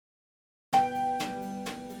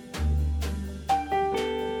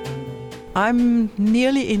I'm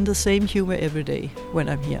nearly in the same humor every day when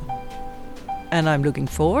I'm here. And I'm looking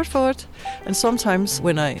forward for it. And sometimes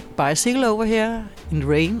when I bicycle over here in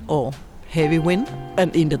rain or heavy wind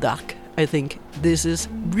and in the dark, I think this is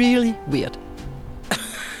really weird.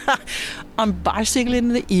 I'm bicycling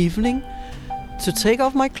in the evening to take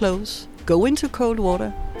off my clothes, go into cold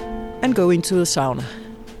water, and go into the sauna.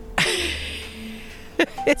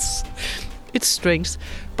 It's strange,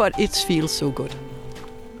 but it feels so good.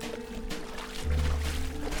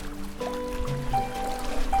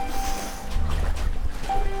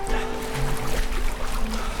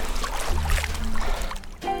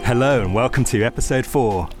 Hello and welcome to episode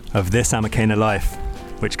 4 of This Amakena Life,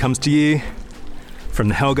 which comes to you from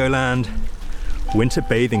the Helgoland Winter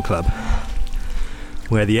Bathing Club,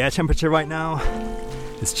 where the air temperature right now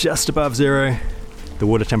is just above zero, the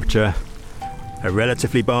water temperature a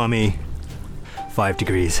relatively balmy 5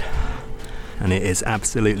 degrees, and it is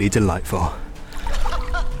absolutely delightful.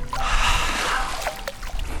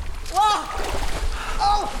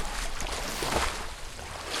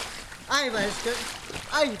 Ej, hvor er det skønt.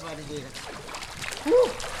 Ej, hvor er det lækkert.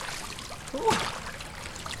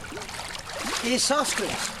 Det er så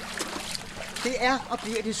skønt. Det er og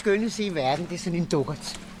bliver det skønneste i verden. Det er sådan en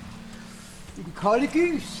dukkert. I den kolde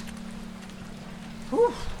gys.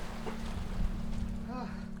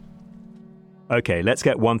 Okay, let's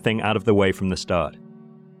get one thing out of the way from the start.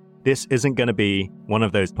 This isn't going to be one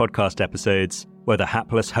of those podcast episodes where the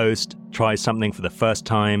hapless host tries something for the first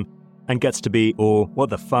time and gets to be all what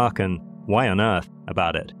the fuck and why on earth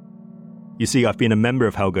about it. You see, I've been a member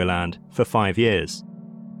of Helgoland for 5 years.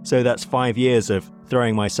 So that's 5 years of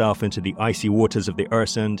throwing myself into the icy waters of the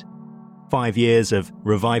Øresund, 5 years of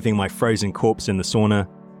reviving my frozen corpse in the sauna,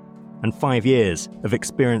 and 5 years of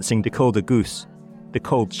experiencing the kolde gus, the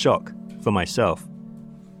cold shock, for myself.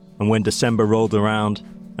 And when December rolled around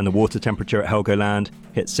and the water temperature at Helgoland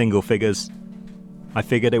hit single figures, I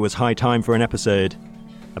figured it was high time for an episode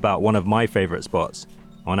about one of my favourite spots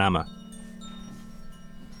on Amager.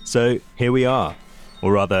 So here we are,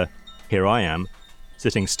 or rather, here I am,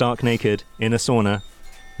 sitting stark naked in a sauna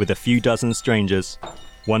with a few dozen strangers,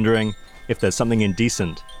 wondering if there's something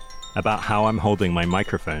indecent about how I'm holding my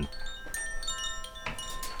microphone.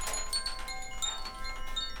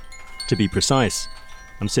 To be precise,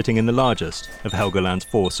 I'm sitting in the largest of Helgoland's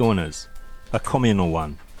 4 saunas, a communal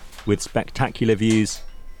one, with spectacular views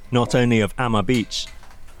not only of Amager Beach,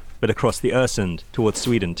 but across the Øresund towards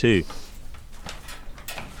Sweden too.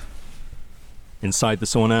 Inside the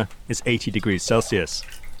sauna is 80 degrees Celsius,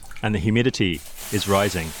 and the humidity is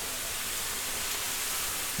rising.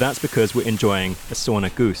 That's because we're enjoying a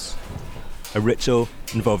sauna gus, a ritual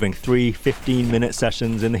involving 3 15-minute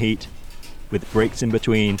sessions in the heat, with breaks in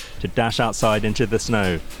between to dash outside into the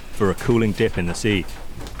snow for a cooling dip in the sea.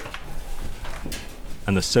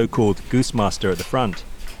 And the so-called goose master at the front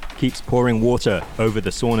keeps pouring water over the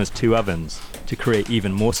sauna's 2 ovens to create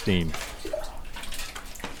even more steam.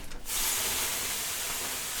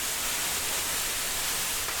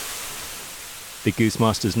 The goose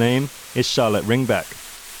master's name is Charlotte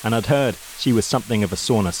Ringbeck, and I'd heard she was something of a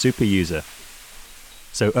sauna super user.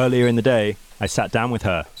 So earlier in the day, I sat down with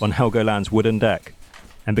her on Helgoland's wooden deck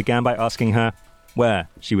and began by asking her where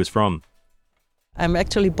she was from. I'm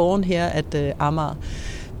actually born here at Amager.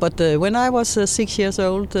 But when I was 6 years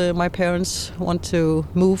old, my parents want to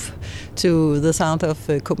move to the south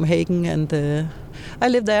of Copenhagen, and I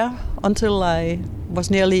lived there until I was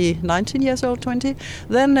nearly 19 years old, 20.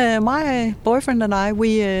 Then my boyfriend and I,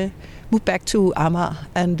 we moved back to Amager,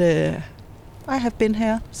 and I have been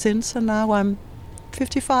here since, and now I'm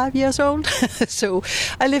 55 years old. So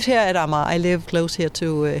I live here at Amager. I live close here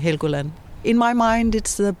to Helgoland. In my mind,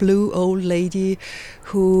 it's the blue old lady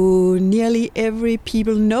who nearly every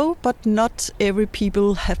people know, but not every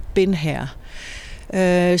people have been here.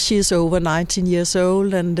 She is over 19 years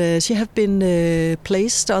old, and she have been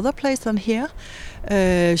placed other place than here.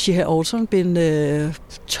 She had also been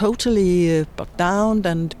totally brought down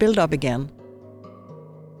and built up again.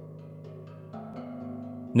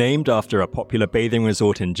 Named after a popular bathing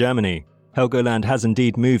resort in Germany, Helgoland has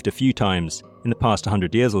indeed moved a few times in the past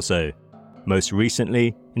 100 years or so, most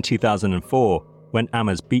recently in 2004 when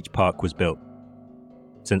Amager's beach park was built.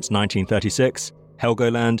 Since 1936,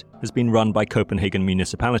 Helgoland has been run by Copenhagen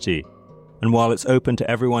Municipality, and while it's open to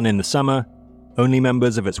everyone in the summer, only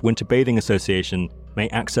members of its Winter Bathing Association may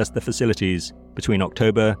access the facilities between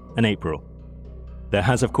October and April. There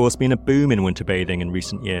has of course been a boom in winter bathing in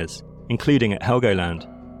recent years, including at Helgoland.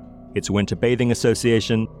 Its Winter Bathing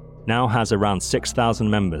Association now has around 6,000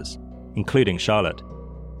 members, including Charlotte.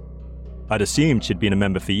 I'd assumed she'd been a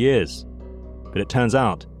member for years, but it turns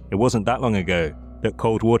out it wasn't that long ago that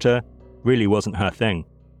cold water really wasn't her thing.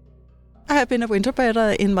 I have been a winter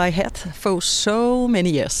bather in my head for so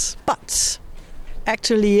many years, but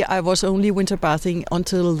actually I was only winter bathing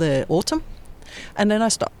until the autumn, and then I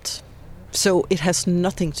stopped. So it has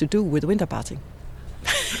nothing to do with winter bathing.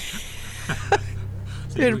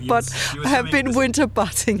 But I have been winter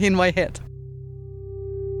bathing in my head.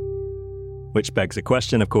 Which begs a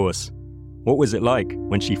question, of course. What was it like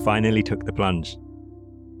when she finally took the plunge?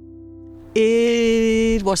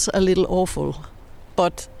 It was a little awful.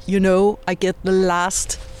 But, I get the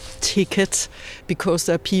last ticket because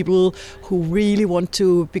there are people who really want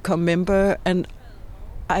to become member, and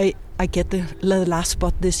I get the last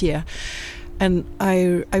spot this year. And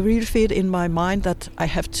I really feel in my mind that I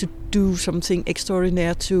have to do something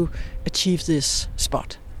extraordinary to achieve this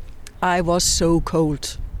spot. I was so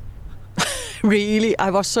cold. Really,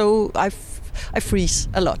 I freeze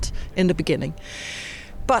a lot in the beginning.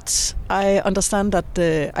 But I understand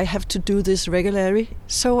that I have to do this regularly.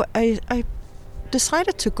 So I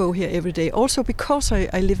decided to go here every day, also because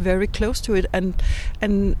I live very close to it,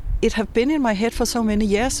 and it have been in my head for so many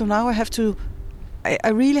years. So now I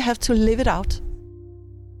really have to live it out.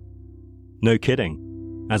 No kidding.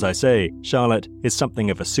 As I say, Charlotte is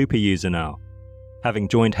something of a super user now. Having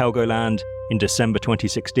joined Helgoland in December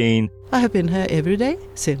 2016. I have been here every day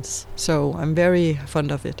since, so I'm very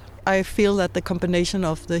fond of it. I feel that the combination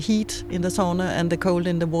of the heat in the sauna and the cold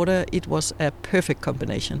in the water, it was a perfect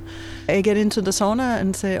combination. I get into the sauna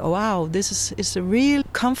and say, oh, wow, this is a real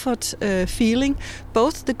comfort feeling,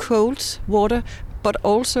 both the cold water but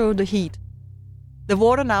also the heat. The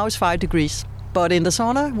water now is 5 degrees, but in the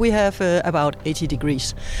sauna we have about 80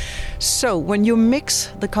 degrees. So when you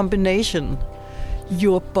mix the combination,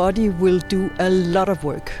 your body will do a lot of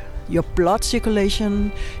work. Your blood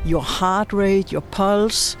circulation, your heart rate, your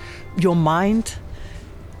pulse, your mind.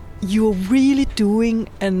 You're really doing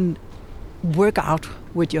a workout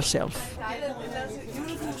with yourself.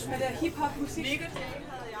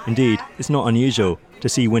 Indeed, it's not unusual to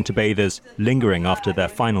see winter bathers lingering after their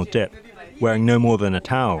final dip, wearing no more than a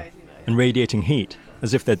towel and radiating heat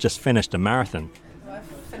as if they'd just finished a marathon.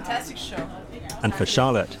 Fantastic show. And for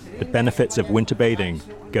Charlotte, the benefits of winter bathing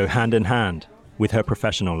go hand in hand with her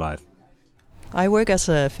professional life. I work as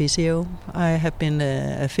a physio. I have been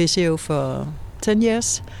a physio for 10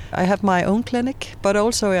 years. I have my own clinic, but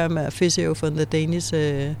also I'm a physio for the Danish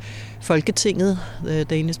Folketinget, the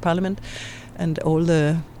Danish parliament, and all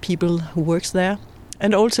the people who works there.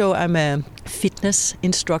 And also I'm a fitness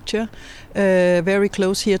instructor. Very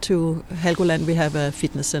close here to Helgoland we have a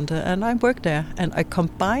fitness center, and I work there. And I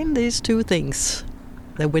combine these two things,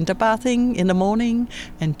 the winter bathing in the morning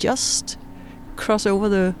and just cross over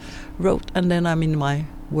the road, and then I'm in my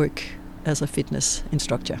work as a fitness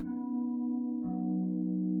instructor.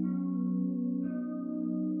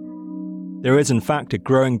 There is in fact a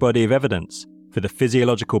growing body of evidence for the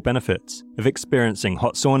physiological benefits of experiencing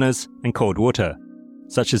hot saunas and cold water,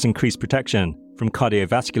 such as increased protection from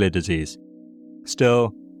cardiovascular disease.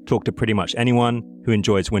 Still, talk to pretty much anyone who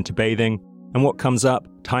enjoys winter bathing, and what comes up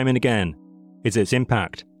time and again is its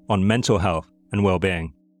impact on mental health and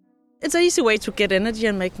well-being. It's an easy way to get energy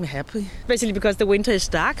and make me happy, especially because the winter is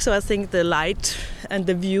dark, so I think the light and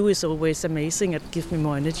the view is always amazing. It gives me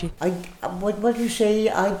more energy. What you say,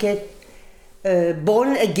 I get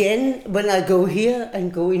born again when I go here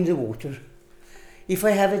and go in the water. If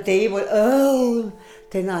I have a day where,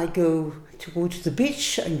 then I go to the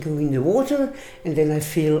beach and go in the water, and then I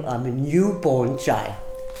feel I'm a newborn child.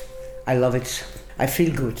 I love it. I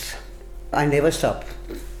feel good. I never stop.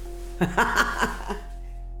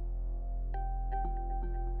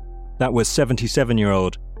 That was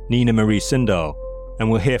 77-year-old Nina Marie Sindal, and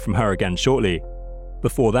we'll hear from her again shortly.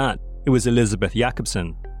 Before that, it was Elizabeth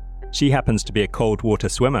Jacobsen. She happens to be a cold water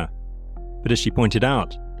swimmer. But as she pointed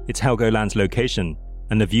out, it's Helgoland's location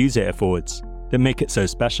and the views it affords that make it so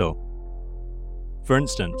special. For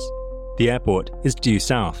instance, the airport is due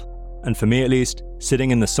south, and for me at least, sitting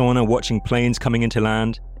in the sauna watching planes coming into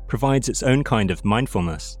land provides its own kind of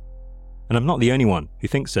mindfulness. And I'm not the only one who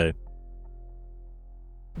thinks so.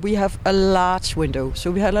 We have a large window, so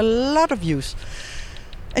we have a lot of views.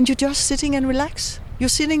 And you're just sitting and relax. You're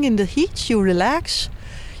sitting in the heat, you relax,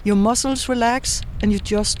 your muscles relax, and you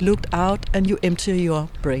just look out and you empty your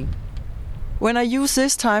brain. When I use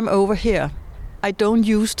this time over here, I don't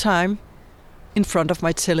use time in front of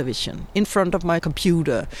my television, in front of my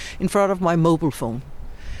computer, in front of my mobile phone.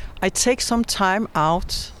 I take some time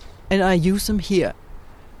out and I use them here.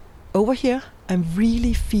 Over here, I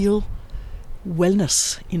really feel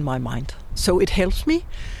wellness in my mind. So it helps me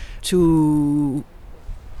to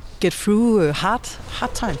get through hard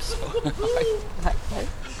times.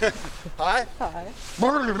 Hi.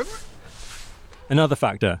 Another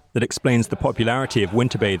factor that explains the popularity of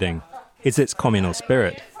winter bathing is its communal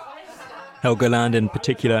spirit. Helgoland in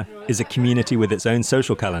particular is a community with its own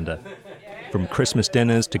social calendar, from Christmas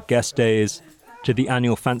dinners to guest days to the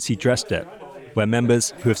annual fancy dress dip, where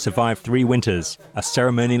members who have survived 3 winters are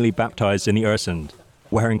ceremonially baptized in the Øresund,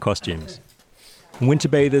 wearing costumes. And winter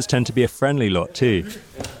bathers tend to be a friendly lot too.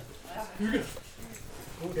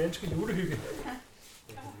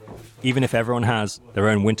 Even if everyone has their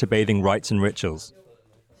own winter bathing rites and rituals.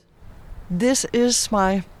 This is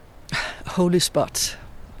my holy spot,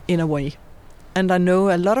 in a way. And I know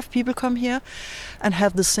a lot of people come here and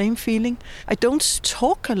have the same feeling. I don't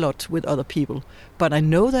talk a lot with other people, but I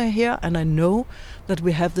know they're here and I know that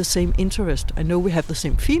we have the same interest. I know we have the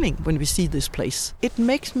same feeling when we see this place. It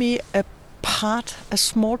makes me a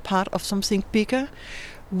small part of something bigger,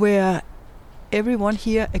 where everyone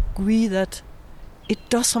here agree that it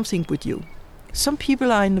does something with you. Some people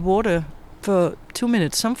are in the water for 2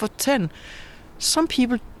 minutes, some for 10. Some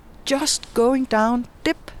people just going down,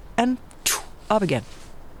 dip and up again.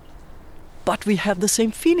 But we have the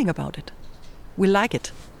same feeling about it. We like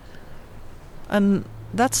it. And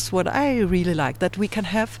that's what I really like, that we can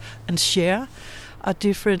have and share a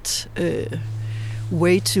different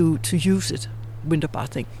way to use it. Winter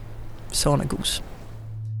bathing, sauna goose.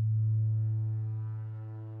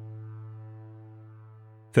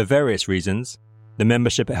 For various reasons, the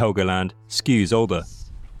membership at Helgoland skews older.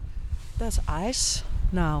 There's ice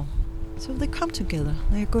now. So they come together,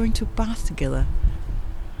 they are going to bath together.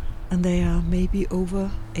 And they are maybe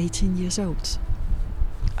over 18 years old.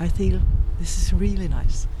 I feel this is really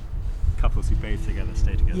nice. Couples who bathe together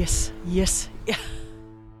stay together. Yes. Yeah.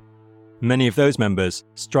 Many of those members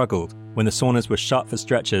struggled when the saunas were shut for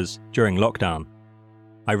stretches during lockdown.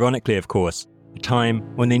 Ironically, of course, a time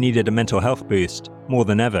when they needed a mental health boost more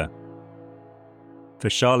than ever. For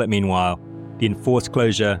Charlotte, meanwhile, the enforced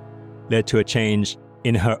closure led to a change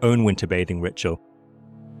in her own winter bathing ritual.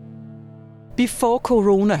 Before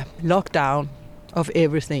Corona lockdown of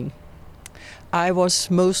everything, I was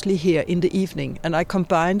mostly here in the evening and I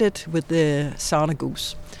combined it with the sauna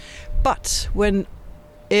goose. But when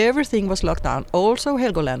everything was locked down, also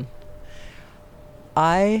Helgoland,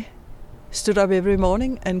 I stood up every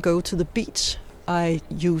morning and go to the beach. I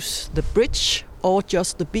use the bridge or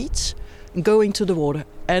just the beach and go into the water.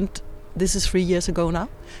 And this is 3 years ago now.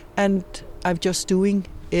 And I'm just doing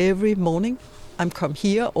every morning. I'm come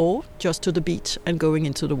here or just to the beach and going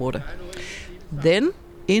into the water. Then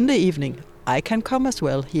in the evening, I can come as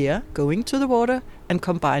well here, going to the water and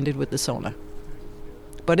combine it with the sauna.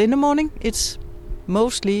 But in the morning, it's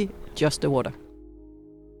mostly just the water.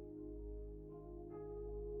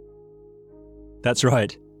 That's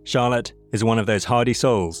right. Charlotte is one of those hardy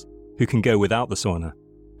souls who can go without the sauna.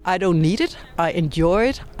 I don't need it. I enjoy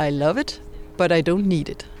it. I love it. But I don't need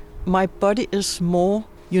it. My body is more,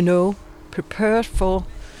 prepared for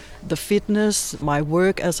the fitness, my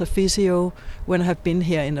work as a physio when I have been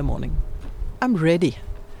here in the morning. I'm ready,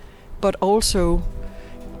 but also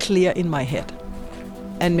clear in my head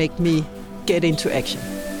and make me get into action.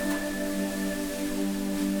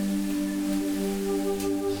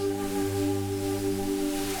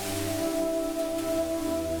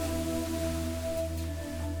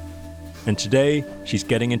 And today, she's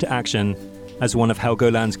getting into action as one of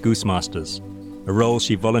Helgoland's Goose Masters, a role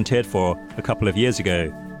she volunteered for a couple of years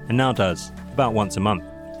ago and now does about once a month.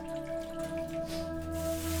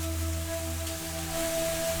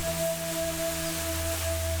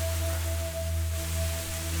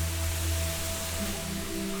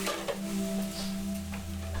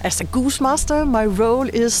 As a Goose Master, my role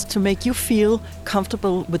is to make you feel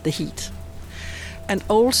comfortable with the heat and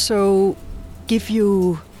also give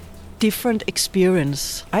you different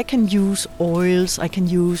experience. I can use oils, I can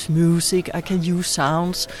use music, I can use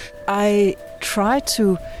sounds. I try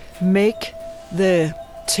to make the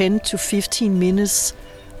 10 to 15 minutes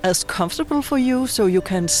as comfortable for you so you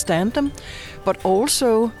can stand them, but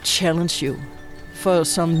also challenge you. For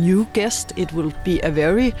some new guest, it will be a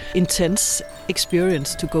very intense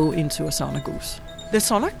experience to go into a sauna goose. The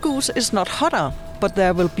sauna goose is not hotter, but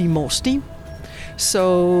there will be more steam.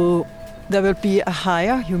 So there will be a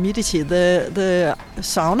higher humidity. The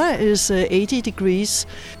sauna is 80 degrees,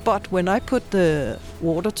 but when I put the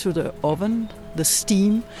water to the oven, the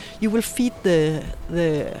steam, you will feed the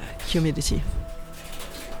humidity.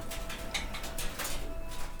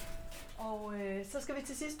 Og så skal vi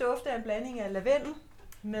til sidst dufte af en blanding af lavendel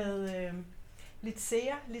med lidt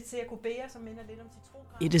sea cubea, som minder lidt om citron.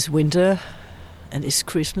 It is winter and it's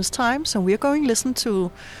Christmas time, so we are going to listen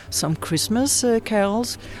to some Christmas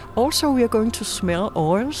carols. Also, we are going to smell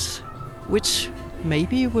oils, which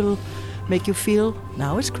maybe will make you feel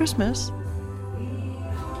now it's Christmas.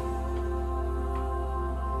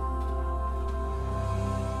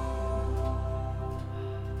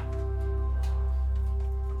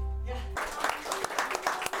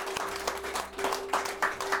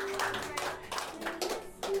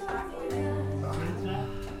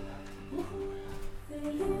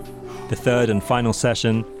 The third and final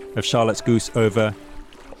session of Charlotte's Goose over,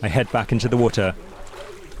 I head back into the water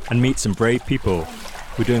and meet some brave people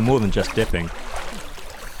who are doing more than just dipping.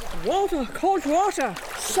 Water, cold water,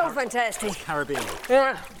 so fantastic. Caribbean.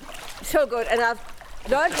 Yeah, so good. And I've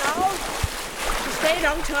learned now to stay a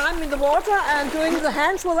long time in the water and doing the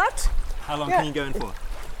hands with that. How long can you go in for?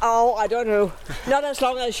 Oh, I don't know. Not as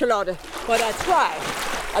long as Charlotte, but I try.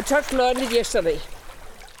 I just learned it yesterday.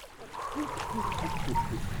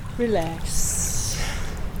 Relax.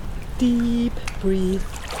 Deep breathe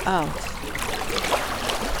out.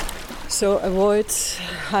 So avoid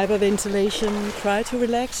hyperventilation. Try to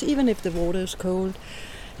relax even if the water is cold,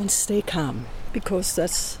 and stay calm, because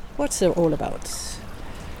that's what they're all about.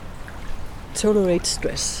 Tolerate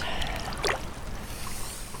stress.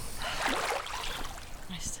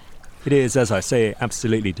 It is, as I say,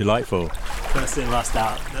 absolutely delightful. First in, last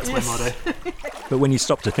out. That's my motto. But when you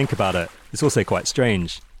stop to think about it, it's also quite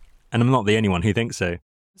strange. And I'm not the only one who thinks so.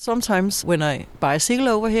 Sometimes when I bicycle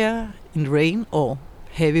over here in rain or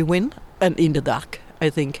heavy wind and in the dark, I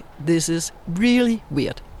think this is really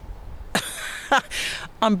weird.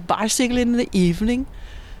 I'm bicycling in the evening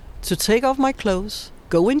to take off my clothes,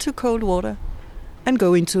 go into cold water and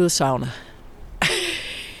go into the sauna.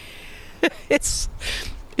 It's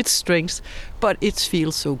strange, but it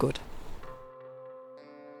feels so good.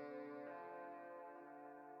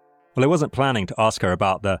 Well, I wasn't planning to ask her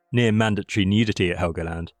about the near mandatory nudity at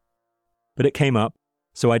Helgoland. But it came up,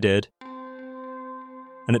 so I did.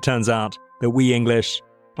 And it turns out that we English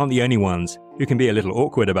aren't the only ones who can be a little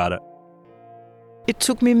awkward about it. It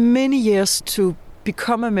took me many years to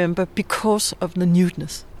become a member because of the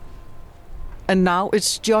nudeness. And now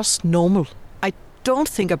it's just normal. I don't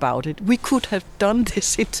think about it. We could have done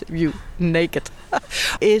this interview naked.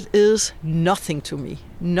 It is nothing to me.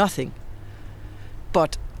 Nothing.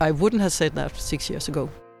 But I wouldn't have said that 6 years ago.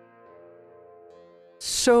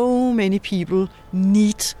 So many people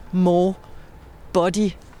need more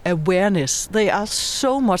body awareness. They are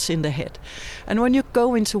so much in the head. And when you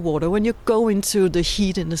go into water, when you go into the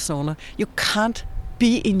heat in the sauna, you can't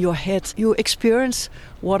be in your head. You experience,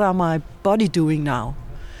 what are my body doing now?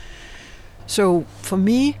 So for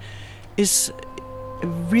me, it's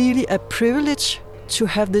really a privilege to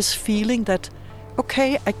have this feeling that,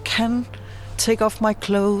 okay, I can take off my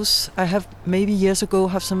clothes. I have maybe years ago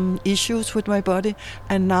have some issues with my body,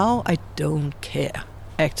 and now I don't care,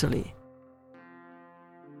 actually.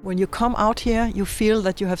 When you come out here, you feel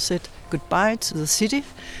that you have said goodbye to the city,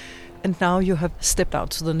 and now you have stepped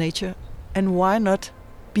out to the nature. And why not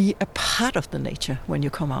be a part of the nature when you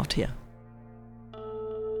come out here?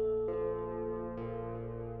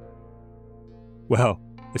 Well,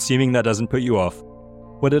 assuming that doesn't put you off,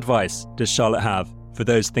 what advice does Charlotte have for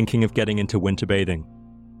those thinking of getting into winter bathing?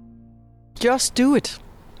 Just do it,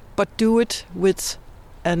 but do it with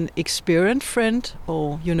an experienced friend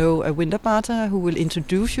or, a winter partner who will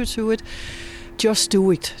introduce you to it. Just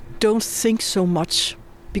do it. Don't think so much,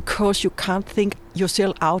 because you can't think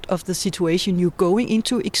yourself out of the situation. You're going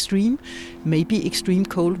into maybe extreme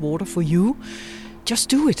cold water for you. Just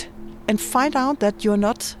do it and find out that you're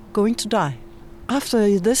not going to die.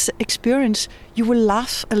 After this experience, you will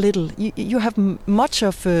laugh a little. You have much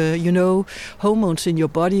of, hormones in your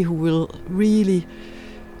body who will really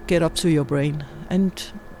get up to your brain. And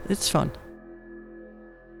it's fun.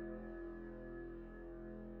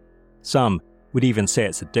 Some would even say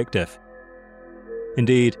it's addictive.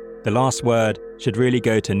 Indeed, the last word should really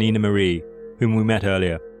go to Nina Marie, whom we met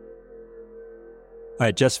earlier. I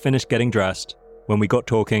had just finished getting dressed when we got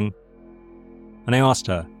talking, and I asked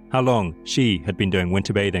her how long she had been doing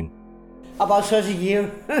winter bathing. About 30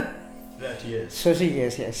 years. 30 years. 30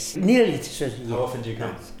 years, yes. Nearly 30 years. How often do you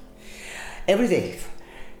come? Every day.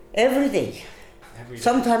 Every day.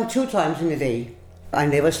 Sometimes 2 times in a day. I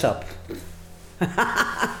never stop.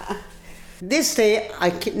 This day I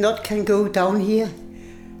can go down here.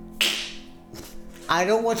 I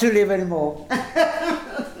don't want to live anymore.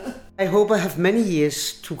 I hope I have many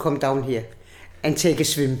years to come down here and take a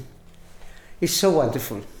swim. It's so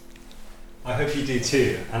wonderful. I hope you do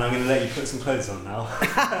too, and I'm going to let you put some clothes on now.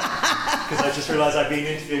 Because I just realised I've been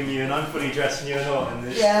interviewing you and I'm fully dressed and you're not, and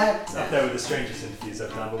it's up there with the strangest interviews I've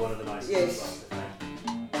done, but one of the nicest ones.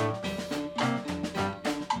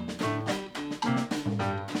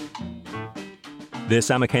 This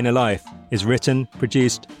Amakena Life is written,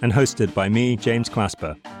 produced and hosted by me, James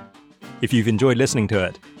Clasper. If you've enjoyed listening to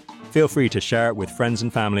it, feel free to share it with friends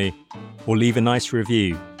and family or leave a nice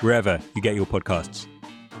review wherever you get your podcasts.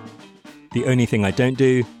 The only thing I don't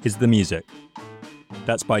do is the music.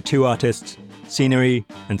 That's by two artists, Scenery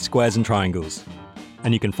and Squares and Triangles.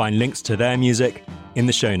 And you can find links to their music in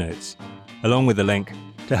the show notes, along with a link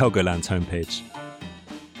to Helgoland's homepage.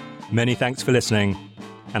 Many thanks for listening,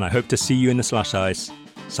 and I hope to see you in the slush ice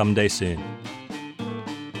someday soon.